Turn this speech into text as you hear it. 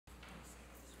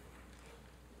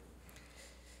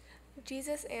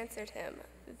Jesus answered him,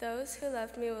 "Those who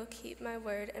love me will keep my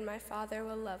word, and my Father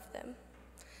will love them.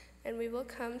 And we will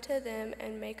come to them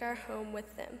and make our home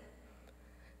with them.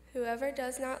 Whoever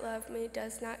does not love me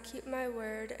does not keep my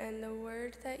word, and the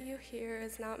word that you hear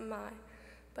is not mine,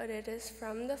 but it is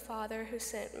from the Father who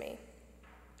sent me.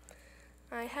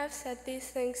 I have said these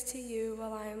things to you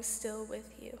while I am still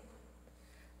with you.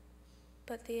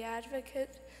 But the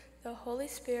Advocate, the Holy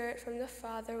Spirit from the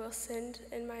Father will send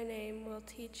in my name, will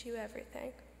teach you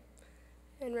everything,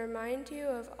 and remind you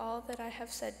of all that I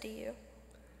have said to you.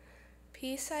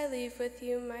 Peace I leave with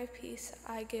you, my peace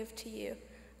I give to you.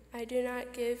 I do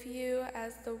not give you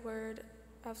as the word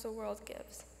of the world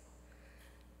gives.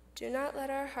 Do not let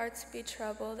our hearts be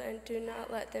troubled, and do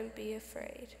not let them be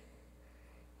afraid.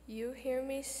 You hear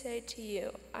me say to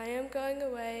you, I am going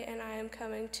away, and I am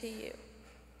coming to you.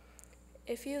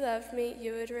 If you loved me,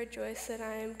 you would rejoice that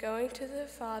I am going to the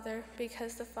Father,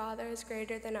 because the Father is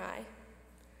greater than I.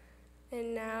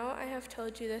 And now I have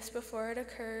told you this before it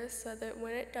occurs, so that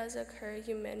when it does occur,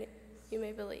 you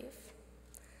may believe.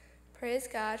 Praise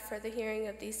God for the hearing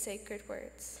of these sacred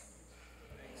words.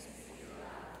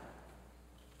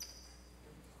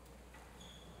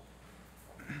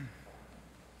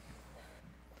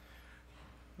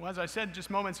 Well, as I said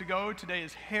just moments ago, today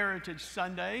is Heritage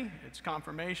Sunday. It's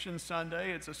Confirmation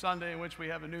Sunday. It's a Sunday in which we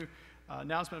have a new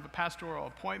announcement of a pastoral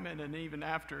appointment, and even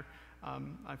after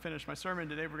I finish my sermon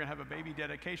today, we're going to have a baby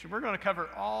dedication. We're going to cover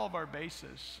all of our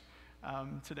bases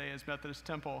today as Methodist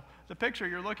Temple. The picture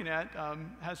you're looking at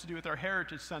has to do with our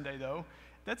Heritage Sunday, though.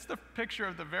 That's the picture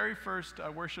of the very first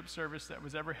worship service that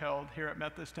was ever held here at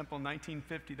Methodist Temple in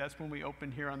 1950. That's when we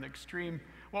opened here on the extreme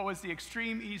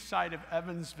east side of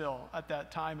Evansville at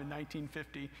that time in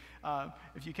 1950.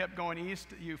 If you kept going east,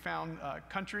 you found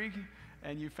country,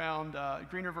 and you found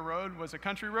Green River Road was a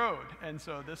country road. And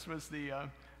so this was the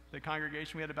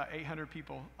congregation. We had about 800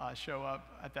 people show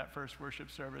up at that first worship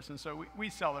service. And so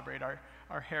we celebrate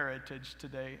our heritage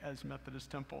today as Methodist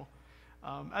Temple.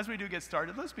 As we do get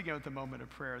started, let's begin with a moment of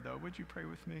prayer, though. Would you pray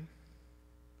with me?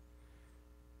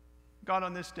 God,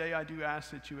 on this day, I do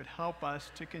ask that you would help us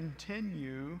to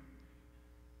continue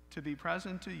to be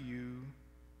present to you,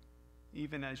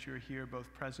 even as you're here,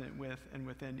 both present with and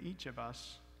within each of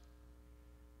us.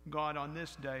 God, on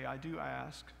this day, I do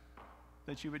ask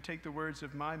that you would take the words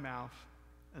of my mouth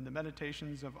and the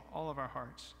meditations of all of our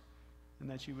hearts, and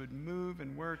that you would move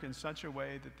and work in such a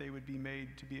way that they would be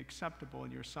made to be acceptable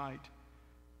in your sight.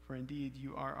 For indeed,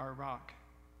 you are our rock,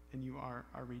 and you are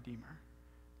our Redeemer.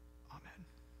 Amen.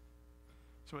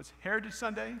 So it's Heritage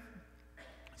Sunday.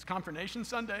 It's Confirmation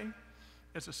Sunday.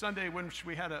 It's a Sunday in which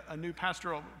we had a new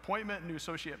pastoral appointment, a new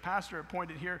associate pastor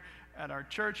appointed here at our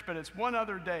church. But it's one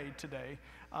other day today.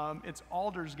 It's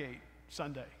Aldersgate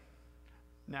Sunday.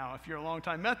 Now, if you're a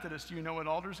longtime Methodist, do you know what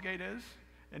Aldersgate is?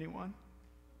 Anyone?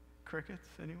 Crickets?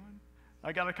 Anyone?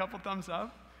 I got a couple thumbs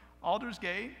up.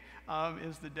 Aldersgate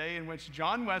is the day in which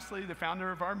John Wesley, the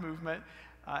founder of our movement,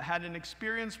 had an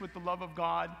experience with the love of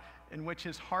God in which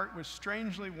his heart was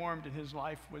strangely warmed and his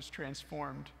life was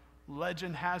transformed.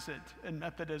 Legend has it in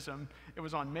Methodism, it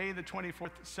was on May the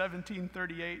 24th,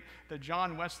 1738, that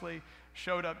John Wesley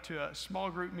showed up to a small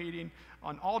group meeting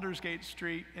on Aldersgate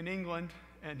Street in England,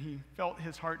 and he felt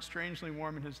his heart strangely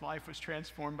warm and his life was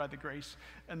transformed by the grace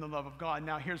and the love of God.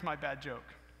 Now, here's my bad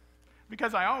joke,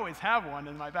 because I always have one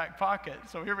in my back pocket.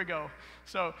 So here we go.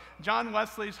 So John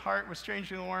Wesley's heart was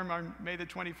strangely warm on May the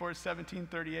 24th,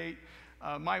 1738.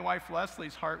 My wife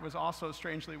Leslie's heart was also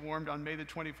strangely warmed on May the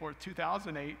 24th,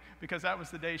 2008, because that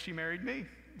was the day she married me.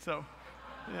 So,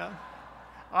 yeah,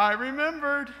 I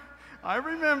remembered.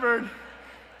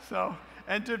 So,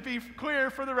 and to be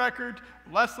clear, for the record,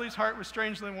 Leslie's heart was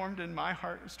strangely warmed, and my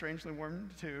heart was strangely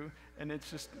warmed too. And it's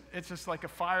just like a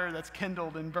fire that's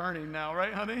kindled and burning now,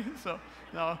 right, honey? So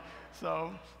I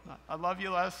love you,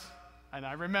 Les, and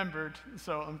I remembered.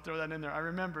 So I'm throw that in there. I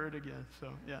remembered again.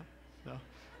 So yeah.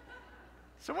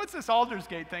 So what's this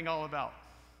Aldersgate thing all about?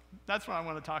 That's what I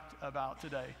want to talk about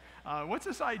today. What's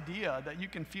this idea that you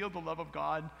can feel the love of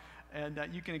God and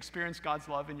that you can experience God's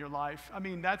love in your life? I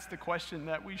mean, that's the question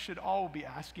that we should all be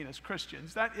asking as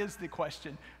Christians. That is the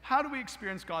question. How do we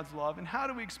experience God's love, and how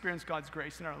do we experience God's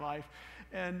grace in our life?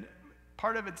 And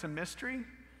part of it's a mystery,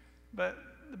 but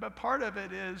part of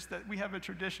it is that we have a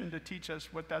tradition to teach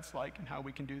us what that's like and how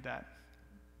we can do that.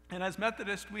 And as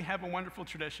Methodists, we have a wonderful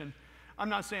tradition. I'm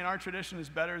not saying our tradition is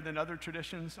better than other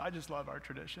traditions. I just love our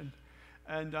tradition.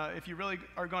 And if you really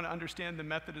are going to understand the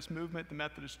Methodist movement, the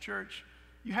Methodist Church,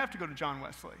 you have to go to John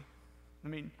Wesley. I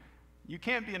mean, you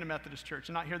can't be in a Methodist church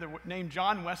and not hear the name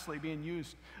John Wesley being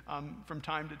used from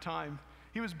time to time.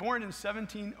 He was born in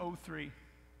 1703.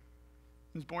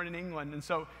 He was born in England, and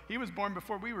so he was born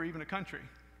before we were even a country,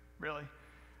 really.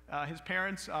 His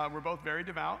parents were both very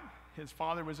devout. His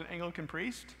father was an Anglican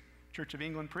priest, Church of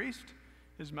England priest.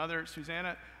 His mother,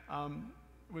 Susanna,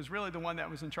 was really the one that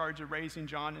was in charge of raising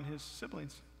John and his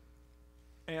siblings.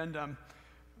 And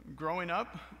growing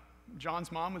up,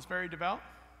 John's mom was very devout.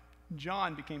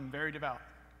 John became very devout.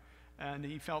 And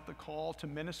he felt the call to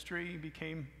ministry. He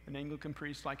became an Anglican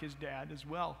priest like his dad as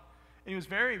well. And he was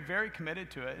very, very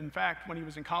committed to it. In fact, when he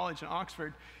was in college in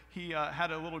Oxford, he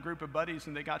had a little group of buddies,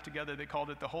 and they got together. They called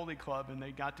it the Holy Club, and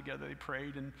they got together. They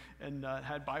prayed and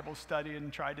had Bible study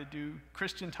and tried to do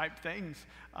Christian-type things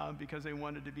because they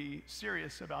wanted to be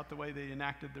serious about the way they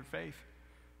enacted their faith.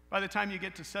 By the time you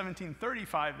get to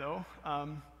 1735, though,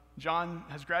 John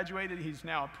has graduated. He's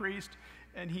now a priest,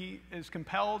 and he is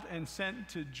compelled and sent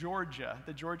to Georgia,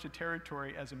 the Georgia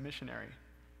Territory, as a missionary.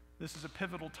 This is a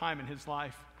pivotal time in his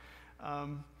life.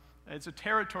 It's a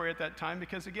territory at that time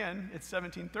because, again, it's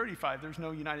 1735. There's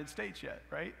no United States yet,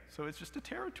 right? So it's just a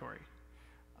territory.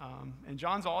 And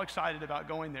John's all excited about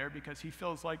going there because he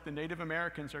feels like the Native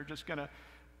Americans are just going to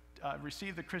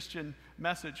receive the Christian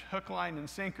message hook, line, and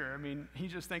sinker. I mean, he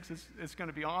just thinks it's going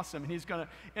to be awesome. And he's going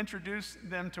to introduce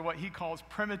them to what he calls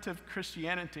primitive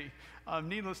Christianity.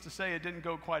 Needless to say, it didn't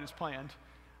go quite as planned.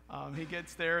 He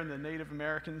gets there, and the Native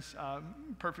Americans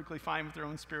perfectly fine with their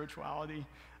own spirituality,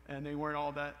 and they weren't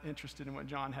all that interested in what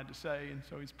John had to say, and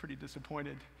so he's pretty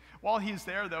disappointed. While he's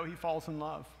there, though, he falls in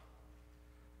love.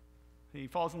 He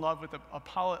falls in love with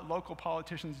a local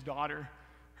politician's daughter.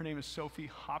 Her name is Sophie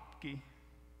Hopke.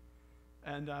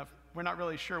 And we're not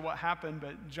really sure what happened,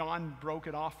 but John broke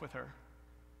it off with her.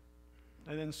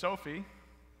 And then Sophie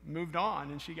moved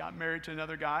on, and she got married to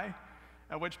another guy,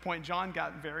 at which point John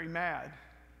got very mad.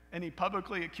 And he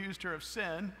publicly accused her of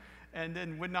sin, and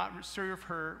then would not serve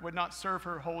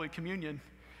her Holy Communion.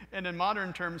 And in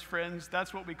modern terms, friends,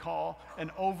 that's what we call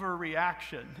an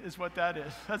overreaction, is what that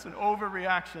is. That's an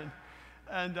overreaction.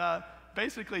 And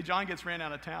basically, John gets ran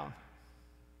out of town.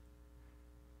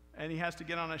 And he has to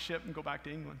get on a ship and go back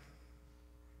to England.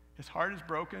 His heart is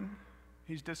broken.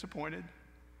 He's disappointed.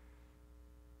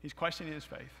 He's questioning his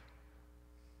faith.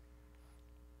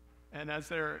 And as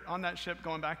they're on that ship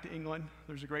going back to England,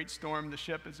 there's a great storm. The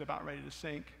ship is about ready to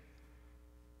sink.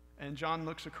 And John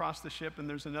looks across the ship, and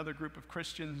there's another group of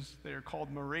Christians. They're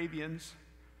called Moravians.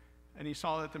 And he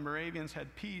saw that the Moravians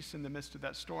had peace in the midst of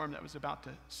that storm that was about to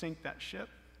sink that ship.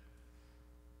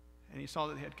 And he saw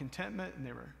that they had contentment, and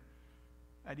they were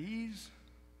at ease.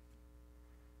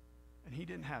 And he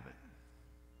didn't have it.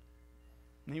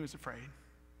 And he was afraid.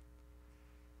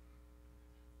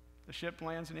 The ship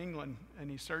lands in England,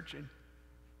 and he's searching.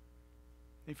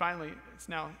 He finally, it's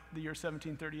now the year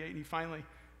 1738, and he finally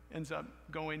ends up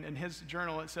going, in his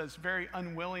journal it says, very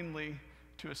unwillingly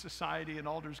to a society in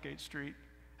Aldersgate Street.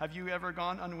 Have you ever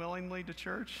gone unwillingly to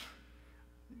church?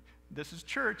 This is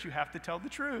church, you have to tell the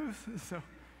truth. So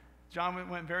John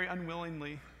went very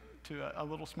unwillingly to a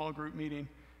little small group meeting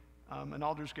in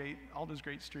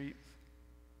Aldersgate Street.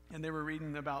 And they were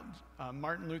reading about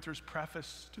Martin Luther's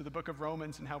preface to the book of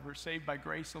Romans and how we're saved by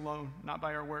grace alone, not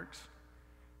by our works.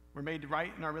 We're made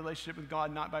right in our relationship with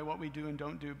God, not by what we do and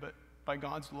don't do, but by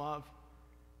God's love.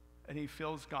 And he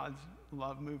feels God's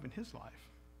love move in his life.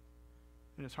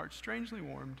 And his heart's strangely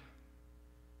warmed.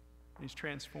 And he's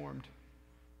transformed.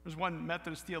 There's one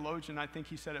Methodist theologian, I think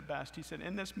he said it best. He said,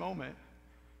 in this moment,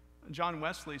 John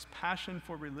Wesley's passion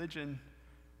for religion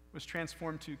was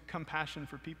transformed to compassion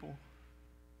for people.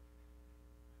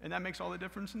 And that makes all the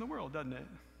difference in the world, doesn't it?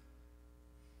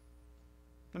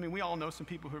 I mean, we all know some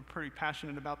people who are pretty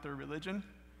passionate about their religion.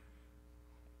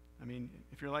 I mean,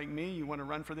 if you're like me, you want to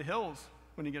run for the hills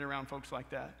when you get around folks like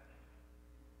that.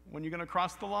 When you're going to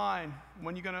cross the line,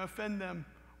 when you're going to offend them,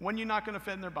 when you're not going to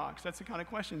fit in their box. That's the kind of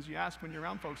questions you ask when you're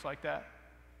around folks like that.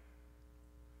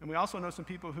 And we also know some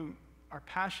people who are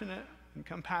passionate and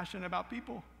compassionate about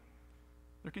people.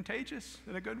 They're contagious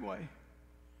in a good way.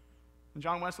 And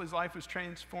John Wesley's life was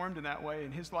transformed in that way,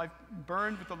 and his life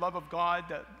burned with the love of God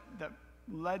that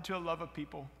led to a love of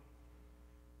people.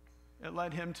 It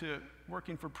led him to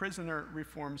working for prison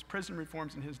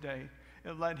reforms in his day.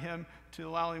 It led him to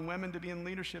allowing women to be in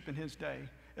leadership in his day.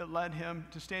 It led him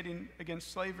to standing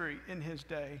against slavery in his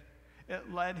day.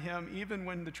 It led him, even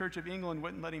when the Church of England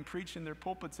wouldn't let him preach in their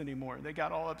pulpits anymore, they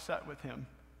got all upset with him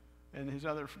and his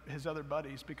other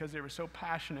buddies because they were so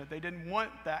passionate. They didn't want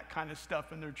that kind of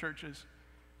stuff in their churches.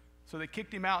 So they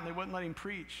kicked him out, and they wouldn't let him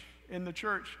preach in the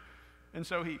church. And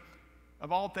so he,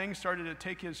 of all things, started to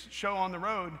take his show on the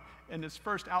road. And his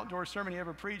first outdoor sermon he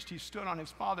ever preached, he stood on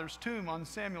his father's tomb, on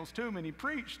Samuel's tomb, and he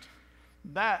preached.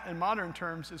 That, in modern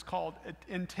terms, is called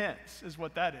intense, is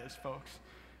what that is, folks.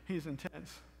 He's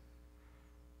intense.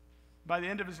 By the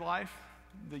end of his life,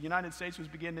 the United States was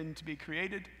beginning to be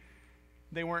created.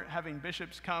 They weren't having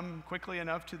bishops come quickly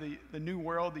enough to the new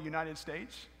world, the United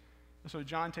States. So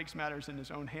John takes matters in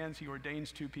his own hands. He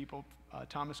ordains two people,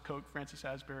 Thomas Coke, Francis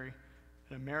Asbury,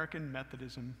 and American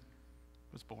Methodism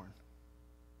was born.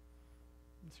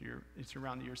 It's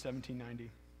around the year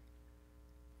 1790.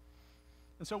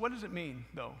 And so what does it mean,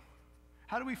 though?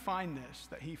 How do we find this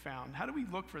that he found? How do we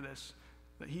look for this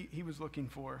that he was looking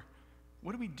for?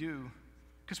 What do we do?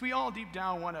 Because we all deep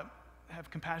down want to have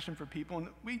compassion for people, and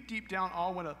we deep down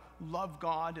all want to love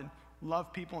God and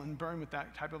love people and burn with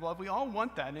that type of love. We all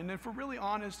want that, and if we're really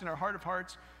honest in our heart of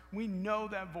hearts, we know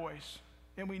that voice,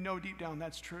 and we know deep down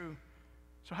that's true.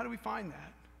 So how do we find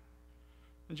that?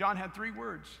 And John had 3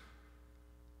 words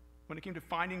when it came to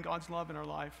finding God's love in our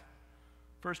life.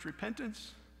 First,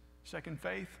 repentance. Second,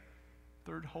 faith.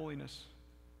 Third, holiness.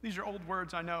 These are old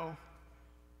words, I know,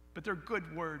 but they're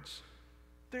good words.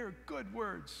 They're good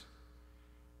words.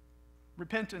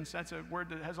 Repentance, that's a word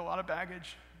that has a lot of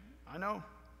baggage. I know.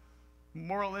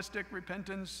 Moralistic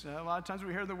repentance. A lot of times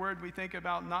we hear the word, we think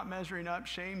about not measuring up,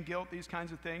 shame, guilt, these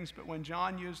kinds of things. But when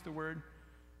John used the word,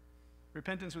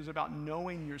 repentance was about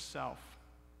knowing yourself.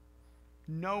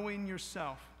 Knowing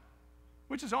yourself.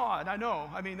 Which is odd, I know.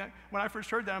 I mean, when I first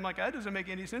heard that, I'm like, that doesn't make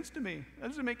any sense to me. That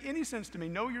doesn't make any sense to me.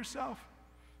 Know yourself.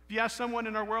 If you ask someone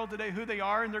in our world today who they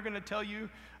are, and they're going to tell you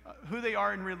who they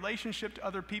are in relationship to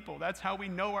other people. That's how we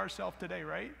know ourselves today,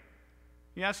 right?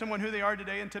 You ask someone who they are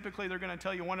today, and typically they're going to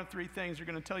tell you one of 3 things. They're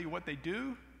going to tell you what they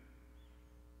do,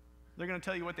 they're going to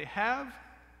tell you what they have,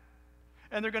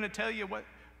 and they're going to tell you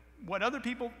what other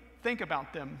people think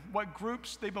about them, what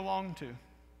groups they belong to.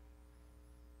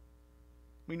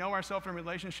 We know ourselves in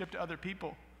relationship to other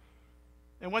people.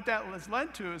 And what that has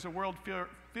led to is a world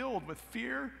filled with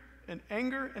fear and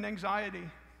anger and anxiety.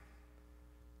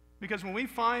 Because when we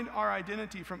find our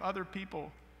identity from other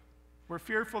people, we're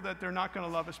fearful that they're not going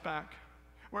to love us back.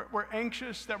 We're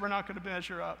anxious that we're not going to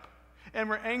measure up. And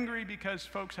we're angry because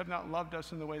folks have not loved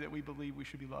us in the way that we believe we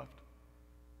should be loved.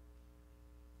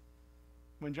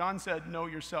 When John said, know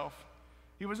yourself,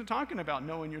 he wasn't talking about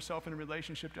knowing yourself in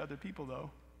relationship to other people, though.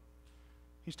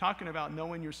 He's talking about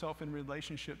knowing yourself in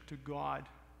relationship to God.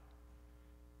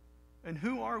 And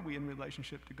who are we in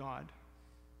relationship to God?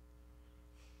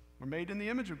 We're made in the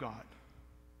image of God.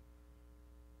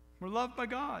 We're loved by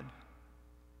God.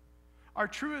 Our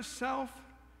truest self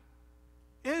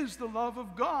is the love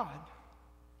of God.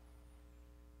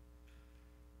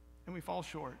 And we fall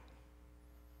short.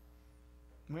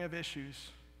 And we have issues.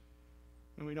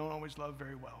 And we don't always love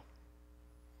very well.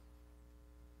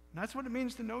 And that's what it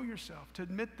means to know yourself, to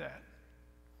admit that.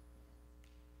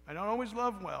 I don't always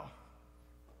love well.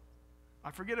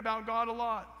 I forget about God a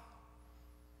lot.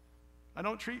 I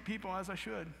don't treat people as I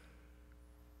should.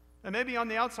 And maybe on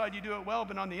the outside you do it well,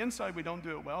 but on the inside we don't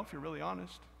do it well, if you're really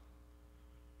honest.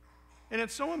 And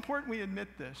it's so important we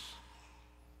admit this.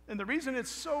 And the reason it's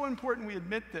so important we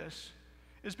admit this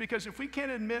is because if we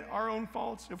can't admit our own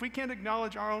faults, if we can't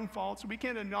acknowledge our own faults, if we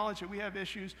can't acknowledge that we have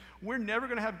issues, we're never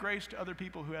going to have grace to other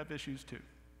people who have issues too.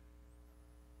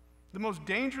 The most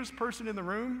dangerous person in the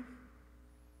room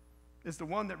is the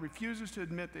one that refuses to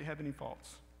admit they have any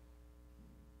faults.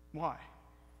 Why?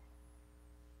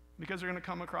 Because they're going to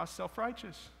come across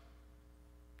self-righteous,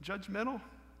 judgmental.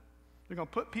 They're going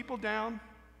to put people down,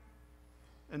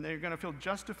 and they're going to feel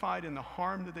justified in the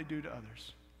harm that they do to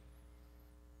others.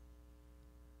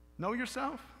 Know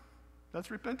yourself.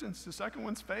 That's repentance. The second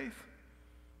one's faith.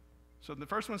 So the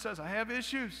first one says, I have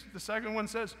issues. The second one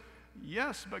says,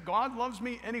 yes, but God loves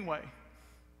me anyway.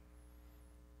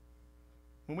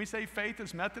 When we say faith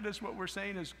as Methodists, what we're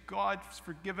saying is God's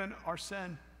forgiven our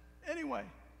sin anyway.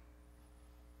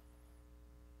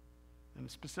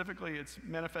 And specifically, it's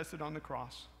manifested on the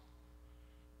cross.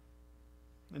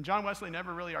 And John Wesley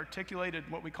never really articulated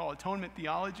what we call atonement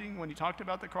theology. When he talked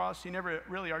about the cross, he never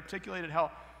really articulated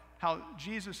how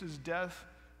Jesus' death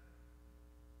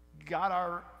got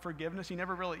our forgiveness. He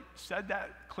never really said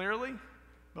that clearly.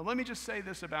 But let me just say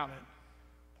this about it.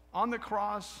 On the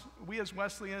cross, we as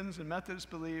Wesleyans and Methodists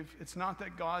believe it's not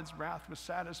that God's wrath was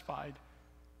satisfied,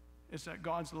 it's that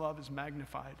God's love is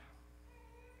magnified.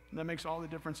 And that makes all the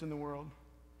difference in the world.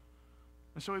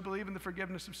 And so we believe in the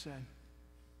forgiveness of sin.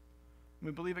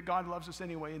 We believe that God loves us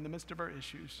anyway in the midst of our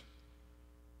issues,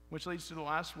 which leads to the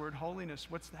last word, holiness.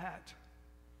 What's that?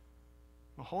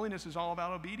 Well, holiness is all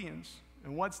about obedience.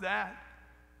 And what's that?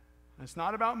 It's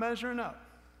not about measuring up.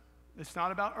 It's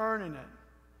not about earning it.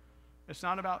 It's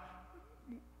not about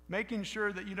making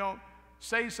sure that you don't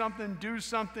say something, do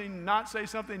something, not say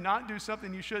something, not do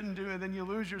something you shouldn't do, and then you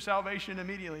lose your salvation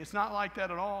immediately. It's not like that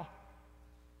at all.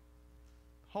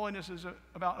 Holiness is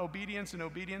about obedience, and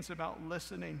obedience about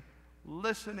listening.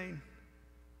 Listening.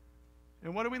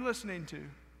 And what are we listening to?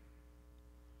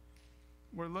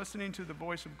 We're listening to the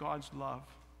voice of God's love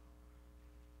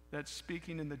that's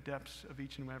speaking in the depths of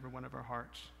each and every one of our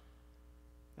hearts.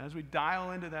 As we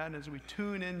dial into that, and as we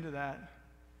tune into that,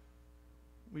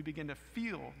 we begin to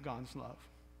feel God's love.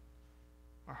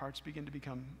 Our hearts begin to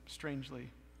become strangely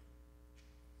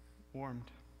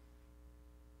warmed.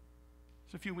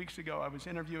 So a few weeks ago, I was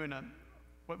interviewing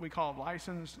what we call a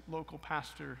licensed local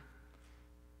pastor.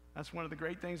 That's one of the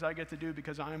great things I get to do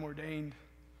because I am ordained.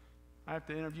 I have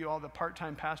to interview all the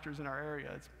part-time pastors in our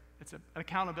area. It's an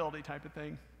accountability type of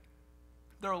thing.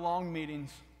 They're long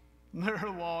meetings. They're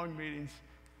long meetings.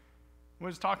 I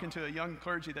was talking to a young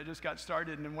clergy that just got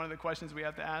started, and one of the questions we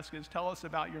have to ask is, tell us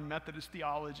about your Methodist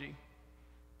theology.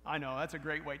 I know, that's a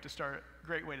great way to start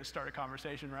a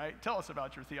conversation, right? Tell us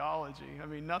about your theology. I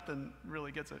mean, nothing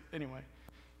really gets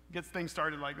things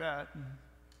started like that.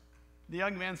 The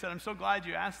young man said, I'm so glad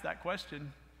you asked that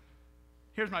question.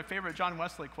 Here's my favorite John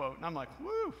Wesley quote. And I'm like,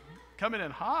 woo, coming in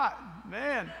hot,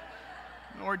 man.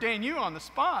 Ordain you on the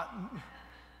spot.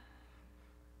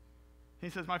 He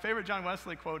says, my favorite John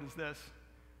Wesley quote is this.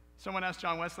 Someone asked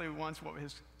John Wesley once what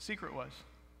his secret was.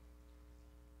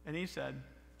 And he said,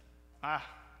 I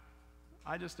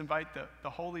just invite the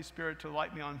Holy Spirit to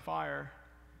light me on fire,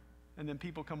 and then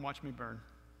people come watch me burn.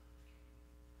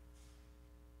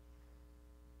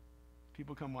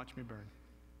 People come watch me burn.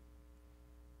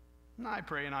 And I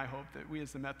pray and I hope that we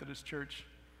as the Methodist Church,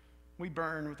 we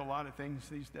burn with a lot of things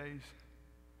these days.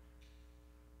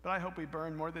 But I hope we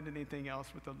burn more than anything else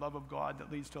with the love of God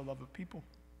that leads to a love of people.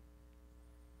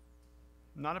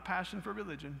 Not a passion for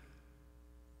religion.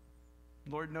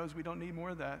 Lord knows we don't need more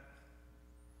of that.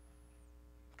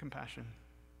 Compassion.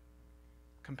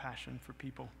 Compassion for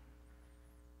people.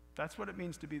 That's what it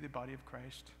means to be the body of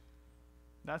Christ.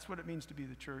 That's what it means to be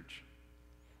the church.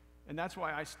 And that's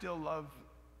why I still love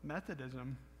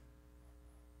Methodism,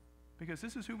 because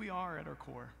this is who we are at our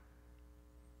core.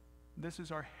 This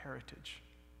is our heritage,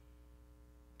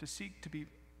 to seek to be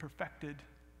perfected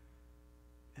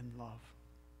in love.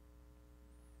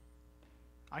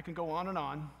 I can go on and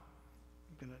on.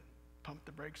 I'm going to pump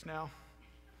the brakes now.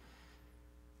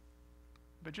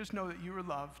 But just know that you are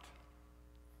loved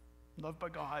by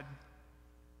God.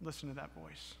 Listen to that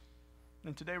voice.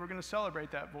 And today we're going to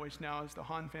celebrate that voice now as the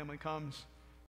Hahn family comes.